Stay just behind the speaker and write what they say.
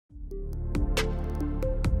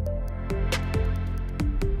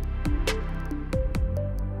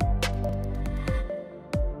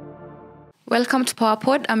Welcome to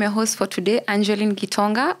Pawapod. I'm your host for today, Angeline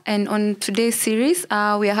Gitonga. And on today's series,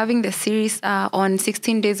 we are having the series on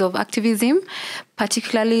 16 days of activism,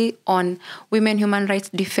 particularly on women human rights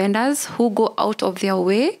defenders who go out of their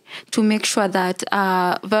way to make sure that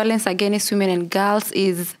violence against women and girls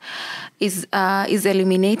is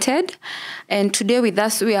eliminated. And today with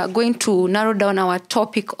us, we are going to narrow down our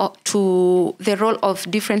topic to the role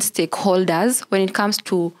of different stakeholders when it comes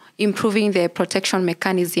to improving the protection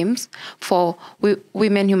mechanisms for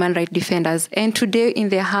women human rights defenders. And today in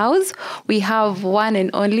the house, we have one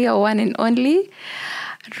and only, Njeri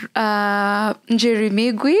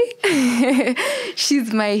Migwi.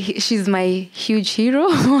 She's my huge hero.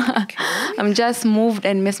 Okay. I'm just moved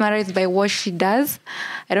and mesmerized by what she does.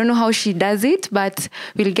 I don't know how she does it, but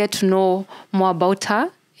we'll get to know more about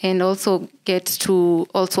her and also get to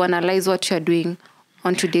also analyze what you're doing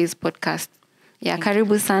on today's podcast. Yeah,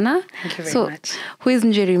 karibu sana. Thank you very much. Who is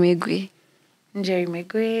Njeri Migwi? Njeri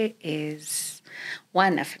Migwi is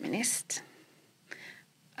a feminist,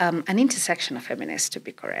 an intersection of feminists to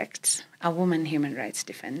be correct, a woman human rights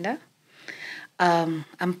defender.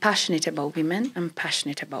 I'm passionate about women, I'm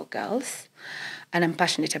passionate about girls, and I'm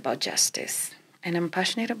passionate about justice. And I'm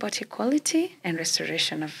passionate about equality and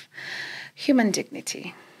restoration of human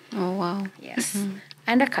dignity. Oh, wow. Yes. Mm-hmm.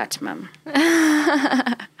 And a cat mom.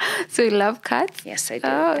 So you love cats? Yes, I do.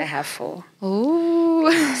 Oh. I have 4. Oh,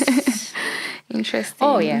 yes. Interesting.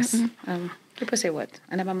 Oh, yes. Mm-hmm. People say what?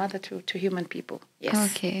 And I'm a mother to human people.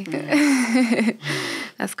 Yes. Okay. Mm-hmm.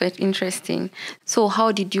 That's quite interesting. So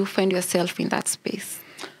how did you find yourself in that space?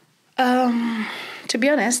 To be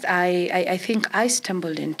honest, I think I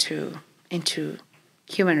stumbled into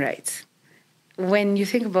human rights. When you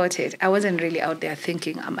think about it, I wasn't really out there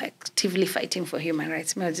thinking I'm actively fighting for human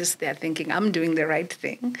rights. I was just there thinking I'm doing the right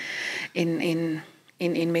thing in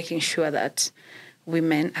making sure that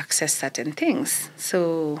women access certain things.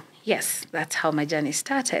 So yes, that's how my journey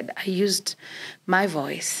started. I used my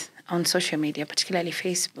voice on social media, particularly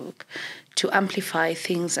Facebook, to amplify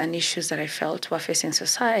things and issues that I felt were facing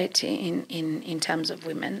society in terms of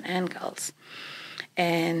women and girls.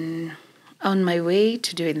 And on my way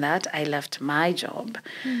to doing that, I left my job,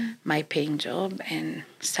 my paying job, and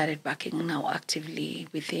started working now actively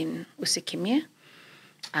within Usikimye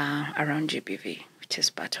around SGBV, which is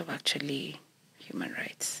part of actually human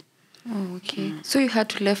rights. Oh, okay. So you had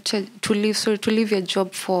to leave your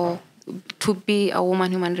job to be a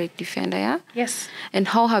woman human rights defender, yeah? Yes. And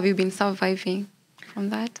how have you been surviving from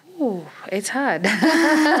that? Oh, it's hard.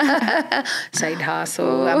 Side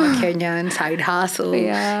hustle. I'm a Kenyan, side hustle.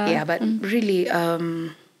 Yeah, but really,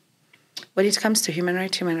 when it comes to human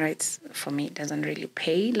rights for me doesn't really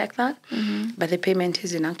pay like that. Mm-hmm. But the payment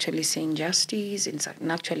is in actually seeing justice, in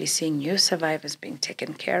actually seeing your survivors being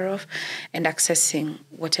taken care of and accessing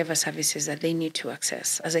whatever services that they need to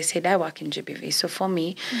access. As I said, I work in SGBV. So for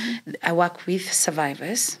me, I work with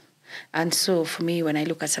survivors. And so for me, when I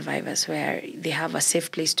look at survivors where they have a safe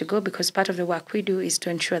place to go, because part of the work we do is to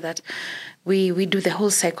ensure that we do the whole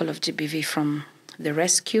cycle of SGBV, from the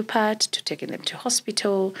rescue part to taking them to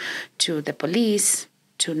hospital, to the police,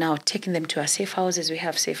 to now taking them to our safe houses. We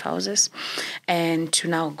have safe houses, and to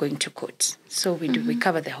now going to court. So we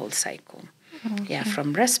cover the whole cycle. Okay. Yeah,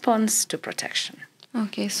 from response to protection.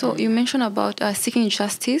 Okay, so you mentioned about seeking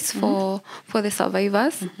justice for the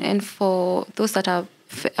survivors and for those that are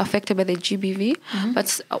affected by the SGBV.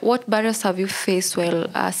 But what barriers have you faced while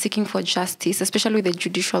seeking for justice, especially with the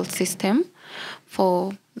judicial system,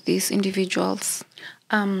 for these individuals?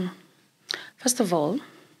 First of all,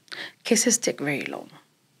 cases take very long,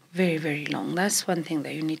 very, very long. That's one thing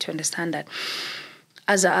that you need to understand, that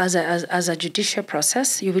as a judicial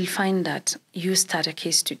process, you will find that you start a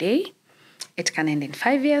case today, it can end in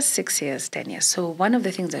 5 years, 6 years, 10 years. So one of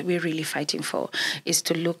the things that we're really fighting for is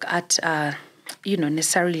to look at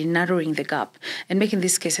necessarily narrowing the gap and making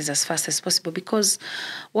these cases as fast as possible, because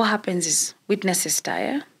what happens is witnesses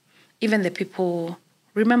tire. Even the people,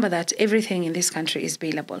 remember that everything in this country is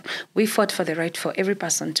bailable. We fought for the right for every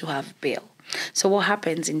person to have bail. So what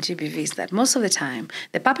happens in SGBV is that most of the time,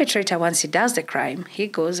 the perpetrator, once he does the crime, he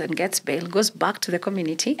goes and gets bail, goes back to the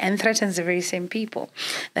community and threatens the very same people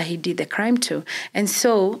that he did the crime to. And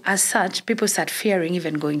so, as such, people start fearing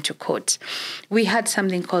even going to court. We had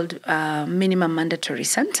something called minimum mandatory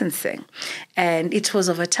sentencing, and it was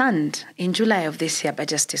overturned in July of this year by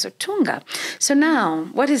Justice Otunga. So now,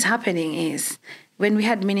 what is happening is, when we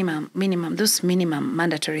had minimum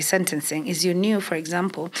mandatory sentencing, is you knew, for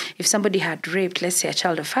example, if somebody had raped, let's say, a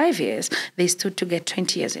child of 5 years, they stood to get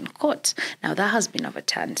 20 years in court. Now that has been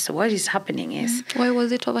overturned. So what is happening is... Why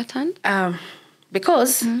was it overturned?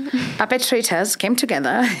 because perpetrators came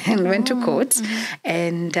together and went to court,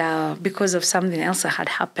 and because of something else that had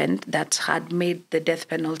happened that had made the death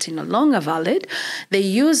penalty no longer valid, they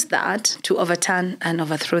used that to overturn and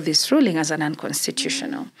overthrow this ruling as an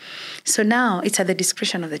unconstitutional. So now it's at the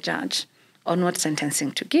discretion of the judge on what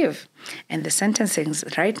sentencing to give. And the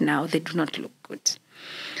sentencings right now, they do not look good.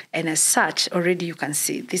 And as such, already you can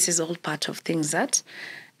see this is all part of things that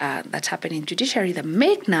happen in judiciary that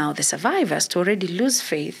make now the survivors to already lose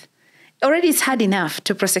faith. Already it's hard enough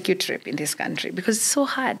to prosecute rape in this country because it's so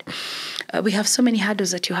hard. We have so many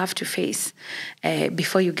hurdles that you have to face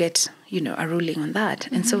before you get, a ruling on that.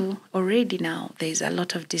 And so already now there is a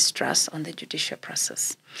lot of distrust on the judicial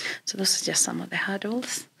process. So those are just some of the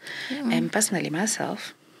hurdles. And personally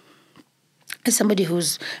myself, as somebody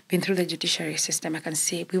who's been through the judiciary system, I can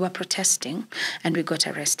say we were protesting and we got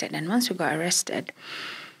arrested. And once we got arrested,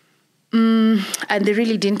 and they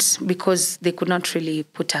really didn't, because they could not really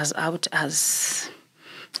put us out as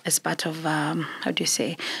part of,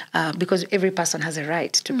 because every person has a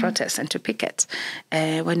right to protest and to picket.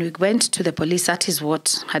 When we went to the police, that is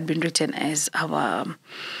what had been written as on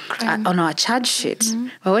our charge sheet.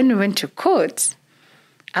 But when we went to court,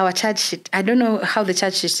 our charge sheet, I don't know how the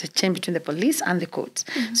charge sheet changed between the police and the court.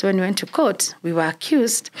 So when we went to court, we were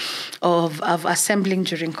accused of assembling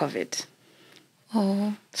during COVID.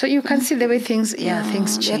 Oh. So you can see the way things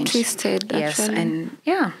change. They're twisted, yes, actually. And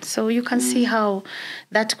so you can see how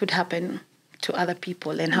that could happen to other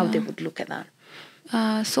people and how they would look at that.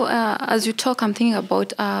 So as you talk, I'm thinking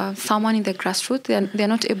about someone in the grassroots. They're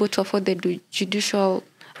not able to afford the judicial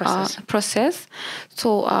process.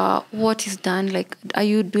 So what is done? Like, are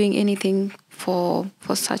you doing anything for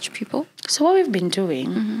such people? So what we've been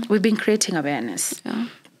doing, we've been creating awareness. Yeah.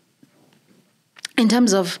 In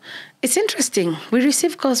terms of, it's interesting, we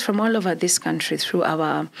receive calls from all over this country through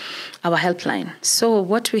our helpline. So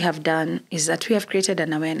what we have done is that we have created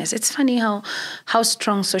an awareness. It's funny how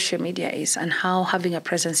strong social media is, and how having a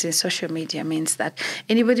presence in social media means that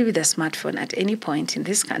anybody with a smartphone at any point in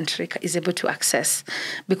this country is able to access,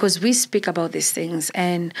 because we speak about these things,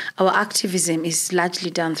 and our activism is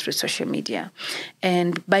largely done through social media.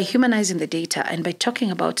 And by humanizing the data and by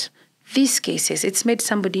talking about these cases, it's made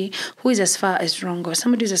somebody who is as far as Rongo,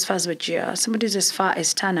 somebody who's as far as Wajir, somebody who's as far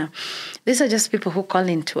as Tana. These are just people who call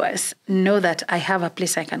in to us, know that I have a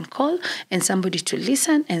place I can call, and somebody to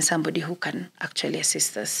listen, and somebody who can actually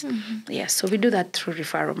assist us. Yes, so we do that through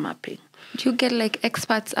referral mapping. Do you get like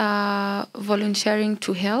experts volunteering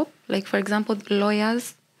to help? Like, for example,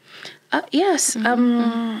 lawyers? Yes, we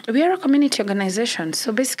are a community organization.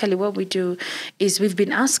 So basically what we do is we've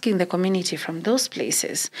been asking the community from those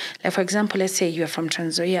places. Like, for example, let's say you are from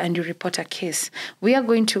Trans Nzoia and you report a case.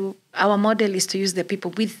 Our model is to use the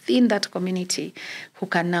people within that community who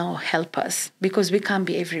can now help us, because we can't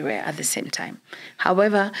be everywhere at the same time.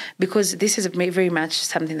 However, because this is very much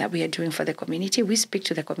something that we are doing for the community, we speak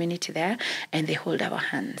to the community there and they hold our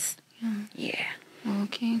hands. Yeah.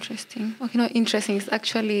 Okay, interesting. Okay, no, interesting. It's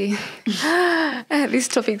actually, this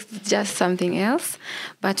topic is just something else.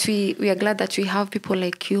 But we are glad that we have people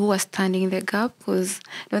like you who are standing in the gap, because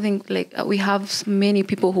I don't think we have many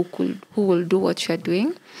people who will do what you are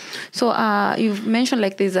doing. So you've mentioned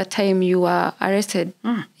there's a time you were arrested,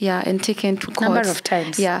 and taken to court. Number of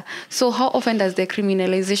times. Yeah. So how often does the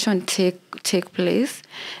criminalization take place,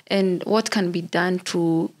 and what can be done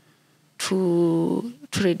to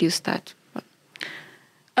reduce that?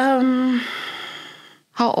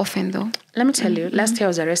 How often, though? Let me tell you, last year I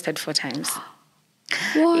was arrested 4 times.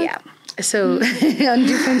 What? Yeah. So, on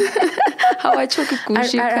different...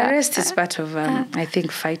 Arrest is part of, I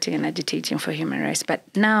think, fighting and agitating for human rights. But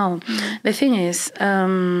now, the thing is,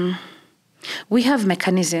 we have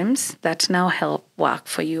mechanisms that now help work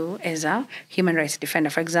for you as a human rights defender.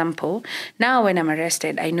 For example, now when I'm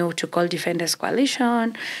arrested, I know to call Defenders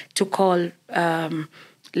Coalition, to call...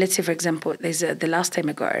 let's say, for example, the last time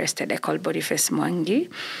I got arrested, I called Boniface Mwangi,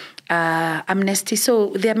 Amnesty.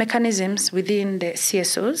 So there are mechanisms within the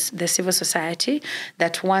CSOs, the civil society,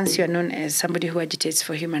 that once you're known as somebody who agitates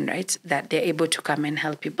for human rights, that they're able to come and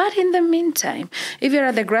help you. But in the meantime, if you're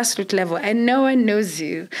at the grassroots level and no one knows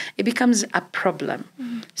you, it becomes a problem.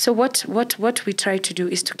 So what we try to do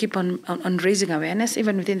is to keep on raising awareness,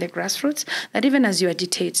 even within the grassroots, that even as you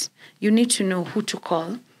agitate, you need to know who to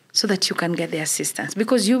call, so that you can get the assistance.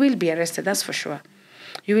 Because you will be arrested, that's for sure.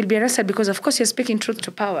 You will be arrested because, of course, you're speaking truth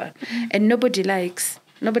to power. And nobody likes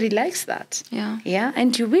that. Yeah.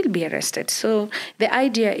 And you will be arrested. So the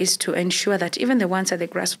idea is to ensure that even the ones at the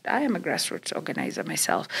grassroots, I am a grassroots organizer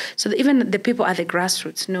myself, so that even the people at the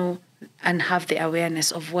grassroots know and have the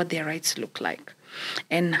awareness of what their rights look like.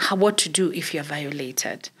 and what to do if you're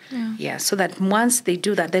violated. Yeah, so that once they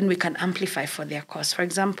do that, then we can amplify for their cause. For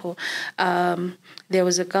example, there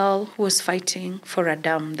was a girl who was fighting for a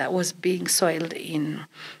dam that was being soiled in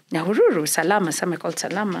Nyahururu, Salama, somewhere called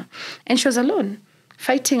Salama, and she was alone,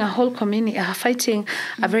 fighting a whole community, fighting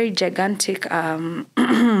a very gigantic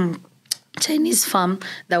Chinese farm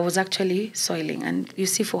that was actually soiling. And you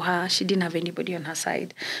see, for her, she didn't have anybody on her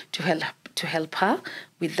side to help her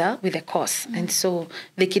with the cause. And so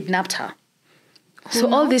they kidnapped her.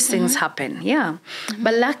 So all these things happen,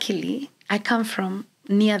 But luckily, I come from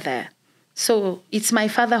near there. So it's my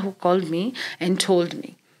father who called me and told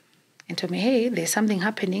me, hey, there's something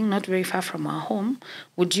happening not very far from our home.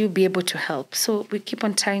 Would you be able to help? So we keep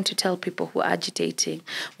on trying to tell people who are agitating,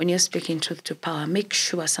 when you're speaking truth to power, make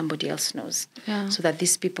sure somebody else knows so that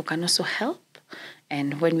these people can also help.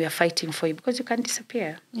 And when we are fighting for you, because you can't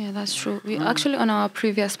disappear. Yeah, that's true. We actually, on our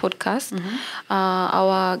previous podcast,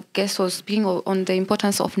 our guest was speaking on the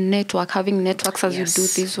importance of having networks as you do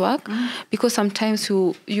this work, because sometimes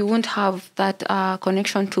you won't have that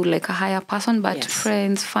connection to like a higher person, but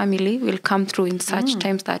friends, family will come through in such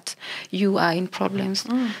times that you are in problems.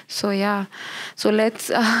 So let's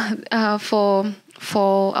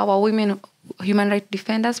for our women human rights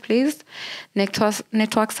defenders, please.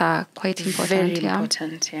 Networks are quite important. Very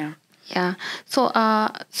important, Yeah. So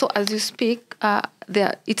as you speak,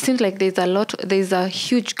 it seems like there's a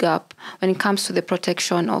huge gap when it comes to the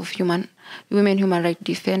protection of women human rights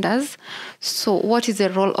defenders. So what is the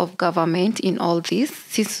role of government in all this?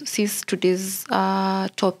 Since today's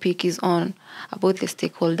topic is on about the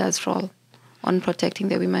stakeholders' role on protecting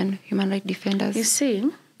the women human rights defenders. You see,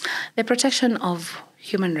 the protection of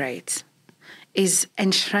human rights is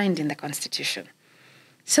enshrined in the Constitution.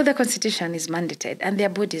 So the Constitution is mandated, and there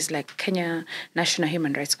are bodies like Kenya National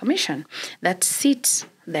Human Rights Commission that sit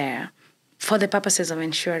there for the purposes of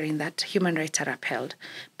ensuring that human rights are upheld.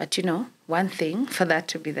 But one thing for that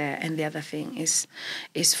to be there, and the other thing is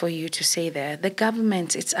for you to say there, the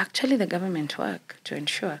government, it's actually the government work to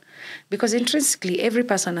ensure. Because intrinsically, every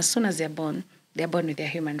person, as soon as they're born with their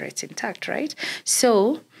human rights intact, right?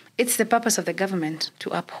 So it's the purpose of the government to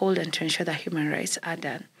uphold and to ensure that human rights are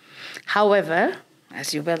done. However,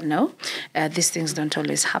 as you well know, these things don't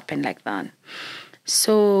always happen like that.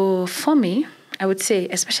 So for me, I would say,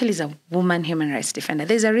 especially as a woman human rights defender,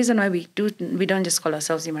 there's a reason why we don't just call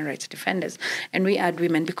ourselves human rights defenders, and we add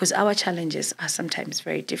women, because our challenges are sometimes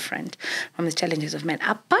very different from the challenges of men.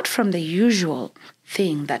 Apart from the usual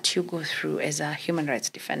thing that you go through as a human rights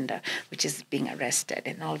defender, which is being arrested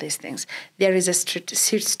and all these things, there is a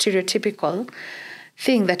stereotypical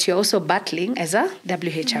thing that you're also battling as a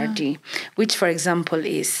WHRD, which, for example,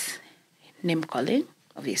 is name calling,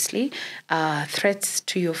 obviously, threats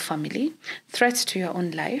to your family, threats to your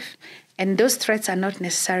own life. And those threats are not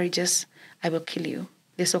necessarily just, I will kill you.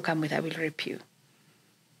 They also come with, I will rape you.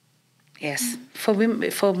 Yes. For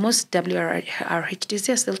women, for most WRHDs,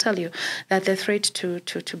 yes, they'll tell you that the threat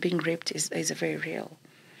to being raped is very real.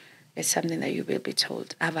 It's something that you will be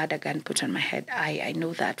told. I've had a gun put on my head. I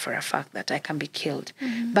know that for a fact that I can be killed.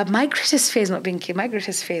 But my greatest fear is not being killed. My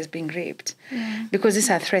greatest fear is being raped. Because these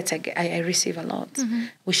are threats I receive a lot.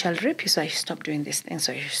 We shall rape you, so I should stop doing these things,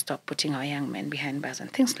 so you should stop putting our young men behind bars and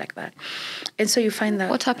things like that. And so you find that...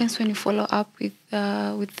 What happens when you follow up with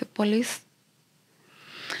the police?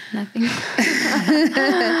 Nothing.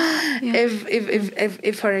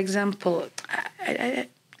 If for example,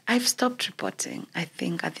 I've stopped reporting, I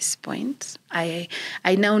think, at this point. I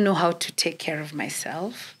now know how to take care of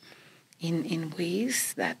myself in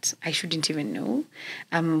ways that I shouldn't even know.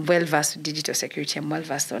 I'm well-versed with digital security. I'm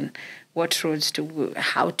well-versed on what roads to go,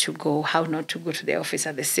 how to go, how not to go to the office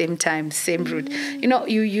at the same time, same route.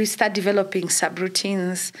 You start developing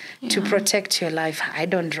subroutines to protect your life. I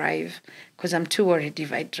don't drive because I'm too worried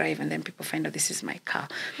if I drive and then people find out this is my car.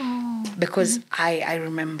 Because I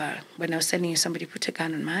remember when I was telling you somebody put a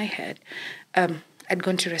gun on my head, I'd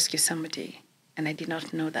gone to rescue somebody and I did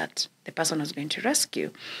not know that the person I was going to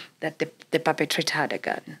rescue, that the perpetrator had a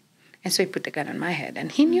gun. And so he put the gun on my head.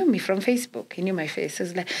 And he knew me from Facebook. He knew my face. He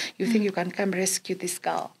was like, you think you can come rescue this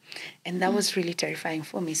girl? And that was really terrifying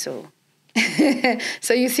for me. So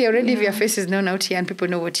so you see already if your face is known out here and people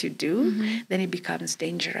know what you do, then it becomes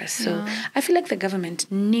dangerous. So I feel like the government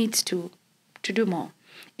needs to do more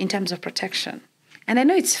in terms of protection. And I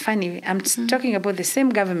know it's funny, I'm talking about the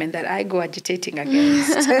same government that I go agitating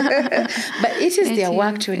against. But it is their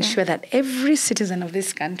work to ensure that every citizen of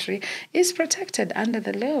this country is protected under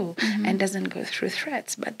the law and doesn't go through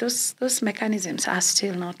threats. But those mechanisms are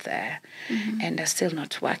still not there and are still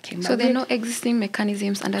not working. So there are no existing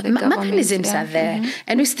mechanisms under the government? Mechanisms are there.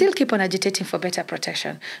 And we still keep on agitating for better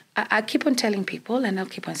protection. I keep on telling people, and I'll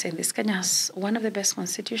keep on saying this, Kenya has one of the best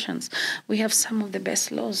constitutions. We have some of the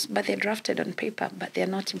best laws, but they're drafted on paper, but they're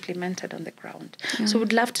not implemented on the ground. So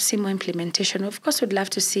we'd love to see more implementation. Of course, we'd love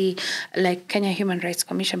to see, like Kenya Human Rights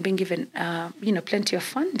Commission being given, plenty of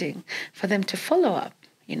funding for them to follow up,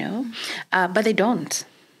 but they don't.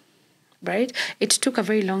 Right? It took a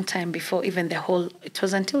very long time before even it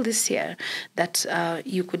was until this year that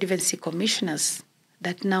you could even see commissioners,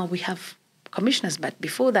 that now we have commissioners. But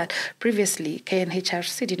before that, previously,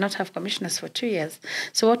 KNHRC did not have commissioners for 2 years.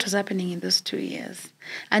 So what was happening in those 2 years?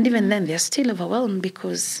 And even then, they're still overwhelmed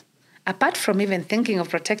because apart from even thinking of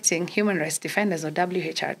protecting human rights defenders or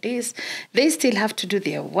WHRDs, they still have to do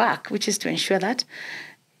their work, which is to ensure that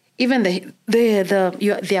even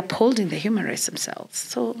they're upholding the human rights themselves.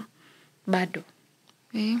 So, bado.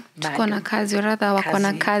 Tuko na kazi, or rather wako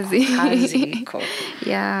na kazi.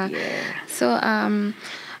 Yeah. So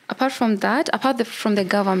apart from that, from the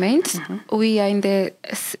government, we are in the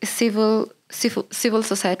civil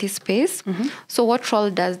society space. So what role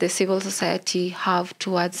does the civil society have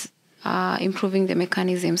towards improving the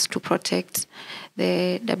mechanisms to protect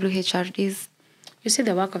the WHRDs? You see,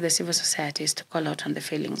 the work of the civil society is to call out on the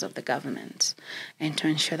failings of the government and to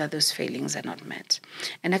ensure that those failings are not met.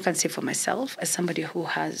 And I can say for myself, as somebody who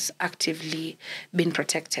has actively been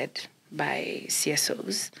protected by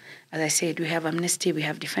CSOs, as I said, we have Amnesty, we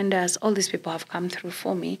have defenders, all these people have come through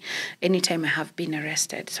for me anytime I have been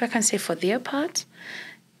arrested. So I can say for their part,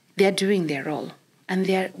 they are doing their role. And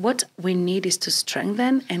what we need is to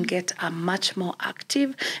strengthen and get a much more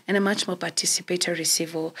active and a much more participatory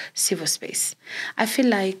civil space. I feel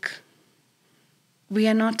like we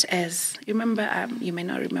are not as, you may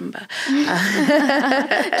not remember.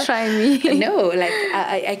 Try me. No, like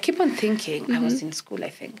I keep on thinking, I was in school,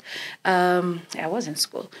 I think. I was in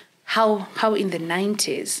school. How in the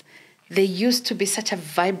 90s, there used to be such a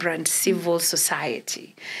vibrant civil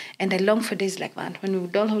society. And I long for days like that, when we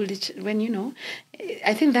would all hold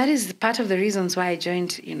I think that is part of the reasons why I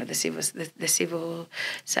joined, the civil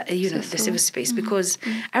space, because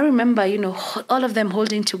I remember, all of them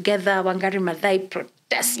holding together, Wangari Maathai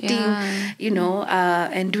protesting,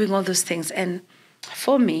 and doing all those things. And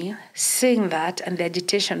for me, seeing that and the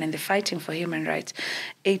agitation and the fighting for human rights,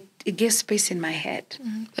 it gives space in my head.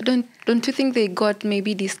 But don't you think they got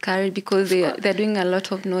maybe discouraged because they're doing a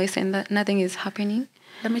lot of noise and that nothing is happening?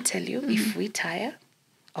 Let me tell you, if we tire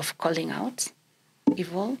of calling out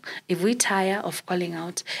evil, if we tire of calling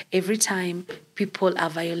out every time people are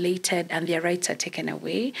violated and their rights are taken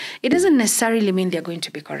away, it doesn't necessarily mean they're going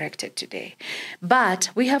to be corrected today. But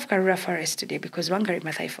we have Karura Forest today because Wangari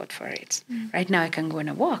Maathai fought for it. Right now I can go on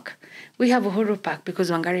a walk. We have Uhuru Park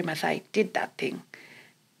because Wangari Maathai did that thing.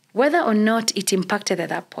 Whether or not it impacted at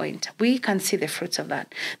that point, we can see the fruits of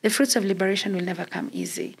that. The fruits of liberation will never come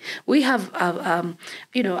easy. We have,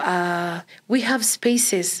 we have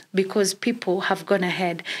spaces because people have gone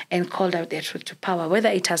ahead and called out their truth to power, whether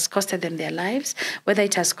it has costed them their lives, whether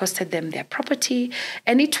it has costed them their property,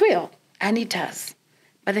 and it will, and it does.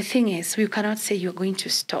 But the thing is, we cannot say you're going to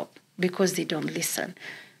stop because they don't listen.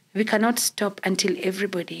 We cannot stop until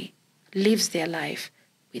everybody lives their life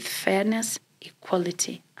with fairness,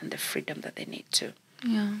 equality, and the freedom that they need to.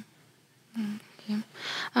 Yeah. Okay.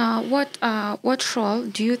 What role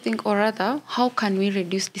do you think, or rather, how can we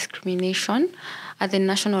reduce discrimination at the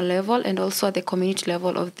national level and also at the community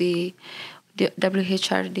level of the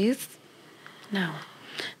WHRDs? Now,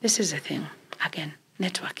 this is the thing. Again,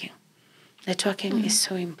 networking. Networking is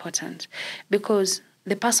so important because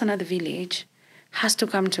the person at the village has to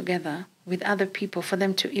come together with other people for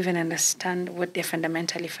them to even understand what they're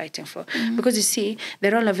fundamentally fighting for. Because you see,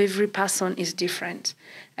 the role of every person is different.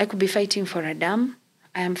 I could be fighting for a dam.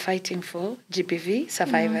 I am fighting for SGBV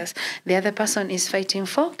survivors. The other person is fighting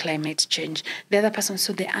for climate change. The other person.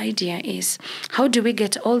 So the idea is, how do we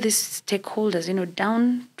get all these stakeholders,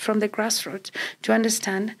 down from the grassroots to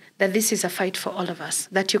understand that this is a fight for all of us,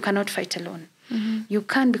 that you cannot fight alone. You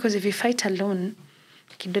can't, because if you fight alone,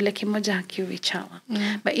 kidole kimoja hakiwi chawa.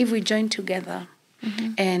 But if we join together,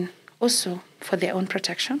 and also for their own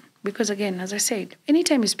protection, because again, as I said,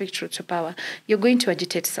 anytime you speak truth to power, you're going to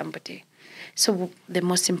agitate somebody. So the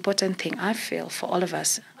most important thing I feel for all of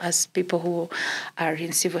us as people who are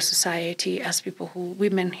in civil society, as people who,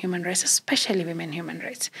 women human rights, especially women human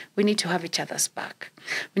rights, we need to have each other's back.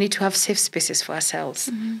 We need to have safe spaces for ourselves.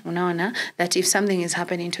 That if something is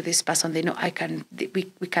happening to this person, they know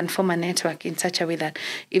we can form a network in such a way that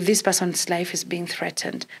if this person's life is being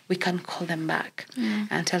threatened, we can call them back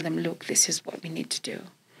and tell them, look, this is what we need to do.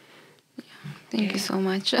 Thank you so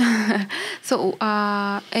much. So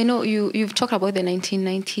I know you've talked about the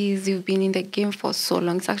 1990s. You've been in the game for so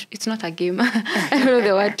long. It's not a game. I don't know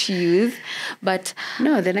the word to use, but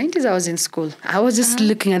no, the 90s I was in school. I was just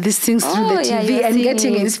looking at these things through the TV and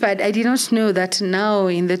getting inspired. I did not know that now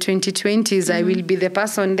in the 2020s I will be the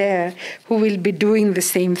person there who will be doing the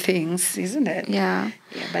same things, isn't it? Yeah.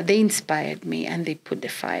 Yeah, but they inspired me and they put the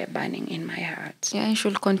fire burning in my heart. Yeah, and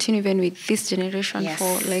should continue even with this generation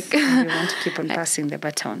for like... we want to keep on passing the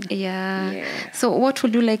baton. Yeah. So what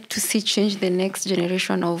would you like to see change the next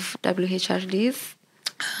generation of WHRDs?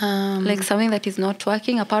 Like something that is not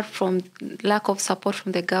working, apart from lack of support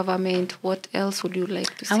from the government, what else would you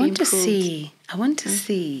like to see improved? I want to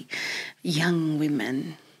see young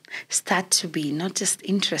women start to be not just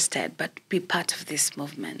interested, but be part of this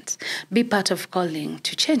movement, be part of calling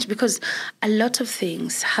to change, because a lot of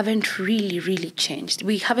things haven't really changed.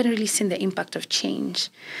 We haven't really seen the impact of change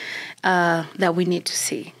that we need to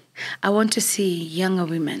see. I want to see young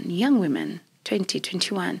women, 20,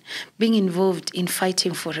 21, being involved in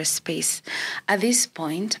fighting for a space. At this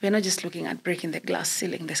point, we're not just looking at breaking the glass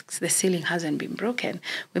ceiling. The ceiling hasn't been broken.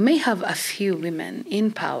 We may have a few women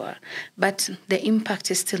in power, but the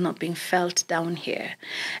impact is still not being felt down here.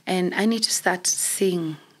 And I need to start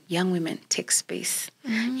seeing young women take space.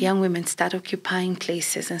 Young women start occupying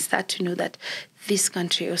places and start to know that this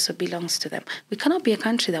country also belongs to them. We cannot be a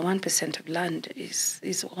country that 1% of land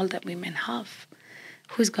is all that women have.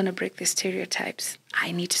 Who's going to break the stereotypes?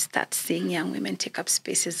 I need to start seeing young women take up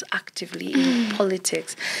spaces actively in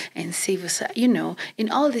politics and civil, in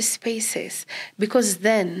all these spaces, because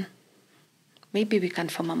then maybe we can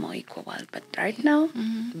form a more equal world. But right now,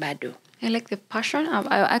 bado. I like the passion.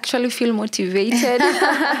 I actually feel motivated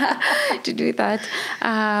to do that.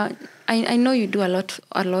 I know you do a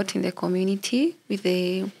lot in the community with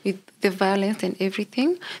the violence and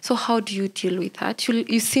everything. So how do you deal with that?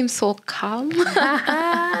 You seem so calm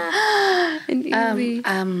and easy.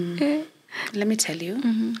 Let me tell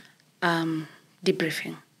you,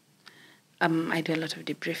 debriefing. I do a lot of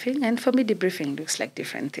debriefing, and for me, debriefing looks like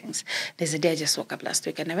different things. There's a day I just woke up last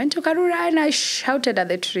week and I went to Karura and I shouted at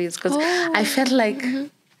the trees because I felt like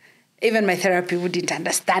even my therapy wouldn't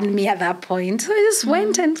understand me at that point. So I just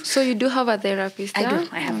went and... So you do have a therapist? I do.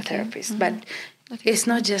 I have a therapist. But it's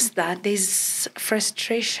not just that. There's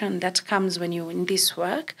frustration that comes when you're in this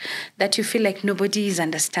work, that you feel like nobody is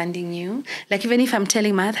understanding you. Like even if I'm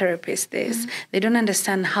telling my therapist this, they don't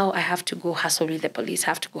understand how I have to go hustle with the police, I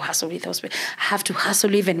have to go hustle with hospital, I have to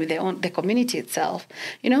hustle even with the community itself.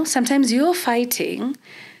 Sometimes you're fighting...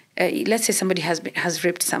 let's say somebody has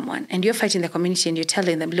raped someone and you're fighting the community and you're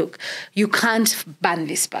telling them, look, you can't ban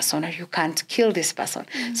this person or you can't kill this person.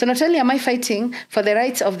 So not only am I fighting for the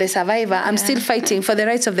rights of the survivor, I'm still fighting for the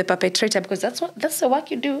rights of the perpetrator, because that's the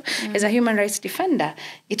work you do as a human rights defender.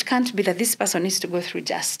 It can't be that this person needs to go through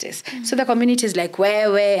justice. So the community is like,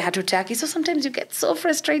 where, hatutaki. So sometimes you get so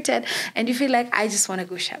frustrated and you feel like, I just want to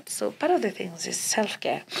go shout. So part of the things is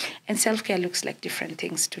self-care. And self-care looks like different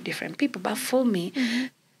things to different people. But for me,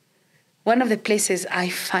 one of the places I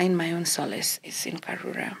find my own solace is in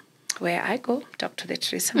Karura, where I go talk to the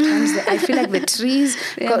trees. Sometimes I feel like the trees,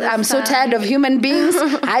 I'm so tired of human beings.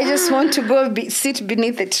 I just want to go sit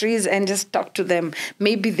beneath the trees and just talk to them.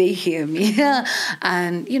 Maybe they hear me.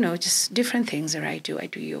 And, just different things that I do. I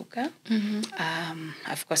do yoga.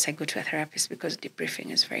 Of course, I go to a therapist because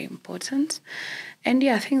debriefing is very important. And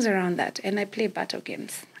things around that. And I play battle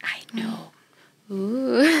games. I know.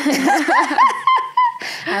 Ooh.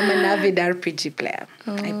 I'm an avid RPG player.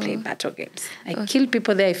 I play battle games. I kill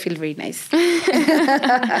people there. I feel very nice.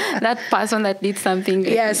 That person that did something.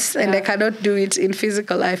 Yes, and I cannot do it in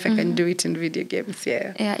physical life. I can do it in video games,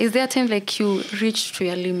 Yeah. Is there a time like you reached to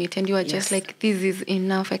your limit and you are just like, this is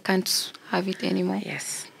enough, I can't have it anymore?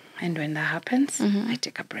 Yes. And when that happens, I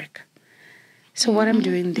take a break. So what I'm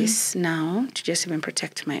doing this now, to just even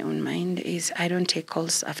protect my own mind, is I don't take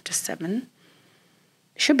calls after 7.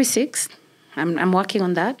 Should be 6. I'm working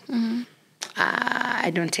on that.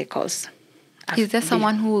 I don't take calls. Is there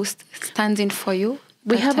someone who stands in for you?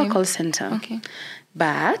 We have a call center. Okay.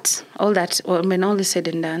 But all that, when all is said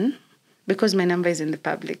and done, because my number is in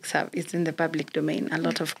the public domain, a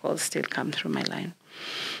lot of calls still come through my line.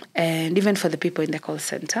 And even for the people in the call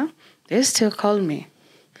center, they still call me.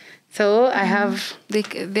 So I have...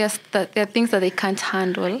 There are things that they can't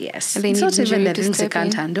handle. Yes. And they it's need not even the to things they step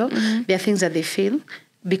can't in. handle. There are things that they feel.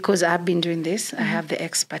 Because I've been doing this, I have the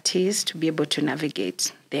expertise to be able to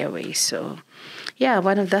navigate their way. So, yeah,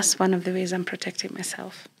 that's one of the ways I'm protecting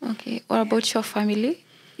myself. Okay. What about your family?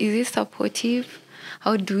 Is it supportive?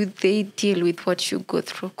 How do they deal with what you go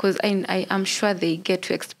through? Because I'm sure they get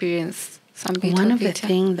to experience some bit One of it. the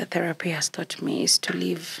things that therapy has taught me is to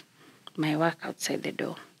leave my work outside the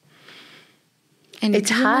door. And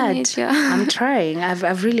it's hard. Yeah. I'm trying.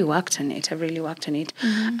 I've really worked on it.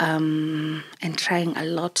 And trying a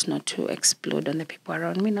lot not to explode on the people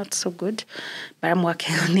around me. Not so good, but I'm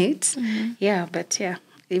working on it. Yeah, but yeah,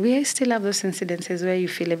 we still have those incidences where you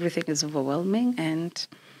feel everything is overwhelming, and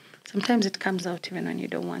sometimes it comes out even when you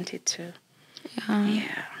don't want it to.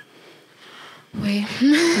 Yeah. Wait.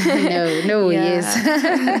 No, yes.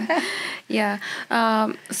 Yeah.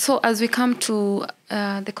 So as we come to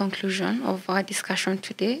the conclusion of our discussion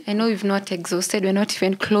today, I know we've not exhausted. We're not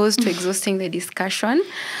even close to exhausting the discussion.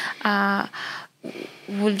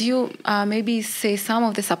 Would you maybe say some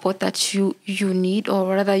of the support that you need,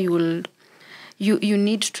 or rather you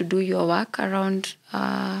need to do your work around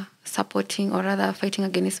supporting, or rather fighting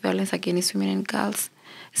against violence against women and girls,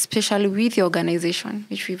 especially with your organization,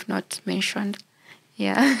 which we've not mentioned?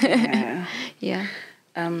 Yeah. Yeah.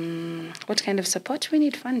 What kind of support? We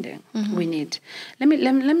need funding. We need. Let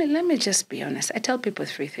me just be honest. I tell people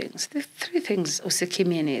three things. The three things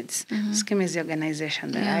Usikimye needs. Usikimye is the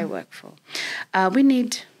organization that I work for. We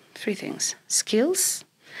need three things: skills,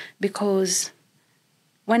 because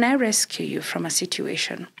when I rescue you from a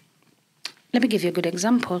situation. Let me give you a good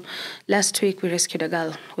example. Last week, we rescued a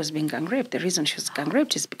girl who was being gang raped. The reason she was gang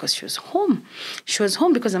raped is because she was home. She was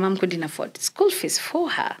home because her mom couldn't afford school fees for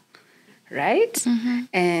her, right?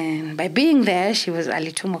 And by being there, she was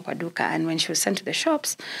alitumwa kwa duka. And when she was sent to the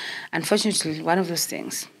shops, unfortunately, one of those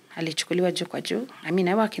things, alichukuliwa juu kwa juu. I mean,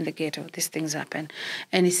 I work in the ghetto. These things happen.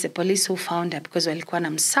 And it's the police who found her because walikuwa na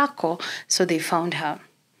msako, so they found her.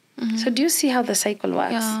 So do you see how the cycle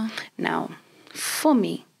works? Yeah. Now, for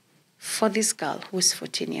me, for this girl who's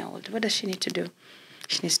 14-year-old, what does she need to do?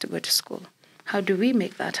 She needs to go to school. How do we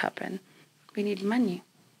make that happen? We need money.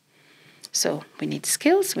 So we need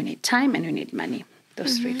skills, we need time, and we need money.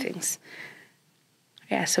 Those three things.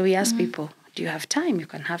 Yeah, so we ask people, do you have time? You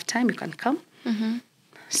can have time, you can come.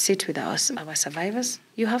 Sit with our survivors.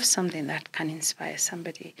 You have something that can inspire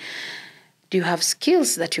somebody. Do you have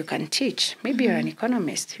skills that you can teach? Maybe you're an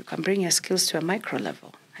economist. You can bring your skills to a micro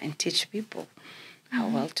level and teach people how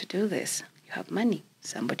well to do this. You have money.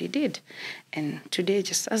 Somebody did. And today,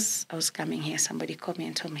 just as I was coming here, somebody called me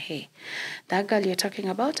and told me, hey, that girl you're talking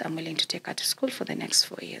about, I'm willing to take her to school for the next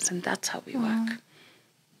 4 years. And that's how we work.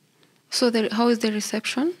 So how is the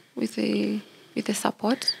reception with the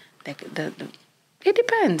support? It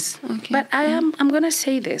depends. Okay. But I'm going to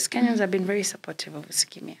say this. Kenyans have been very supportive of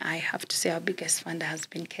Usikimye. I have to say our biggest funder has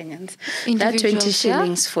been Kenyans. That 20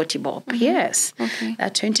 shillings, 40 bob. Yes. Okay.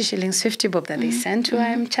 That 20 shillings, 50 bob that they send to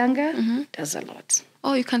our Mchanga does a lot.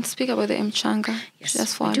 Oh, you can speak about the Mchanga. Yes,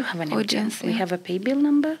 just for we do have an audience. Mchanga. We have a pay bill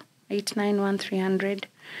number, 891-300,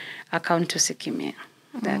 account to Usikimye.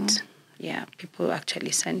 That, people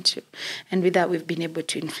actually send to. And with that, we've been able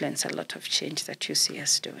to influence a lot of change that you see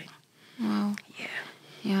us doing. Wow.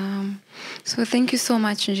 Yeah. So thank you so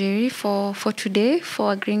much, Njeri, for today,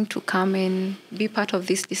 for agreeing to come and be part of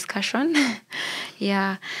this discussion.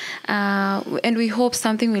 And we hope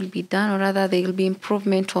something will be done, or rather there will be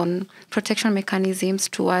improvement on protection mechanisms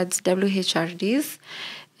towards WHRDs,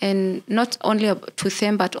 and not only to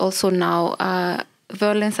them, but also now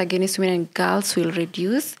violence against women and girls will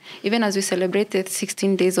reduce. Even as we celebrate the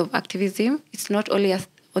 16 days of activism, it's not only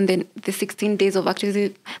on the 16 days of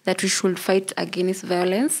activism that we should fight against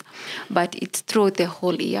violence, but it's throughout the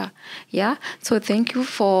whole year. So thank you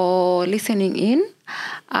for listening in.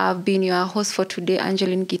 I've been your host for today,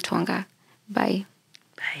 Angeline Gitonga. Bye.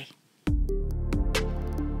 Bye.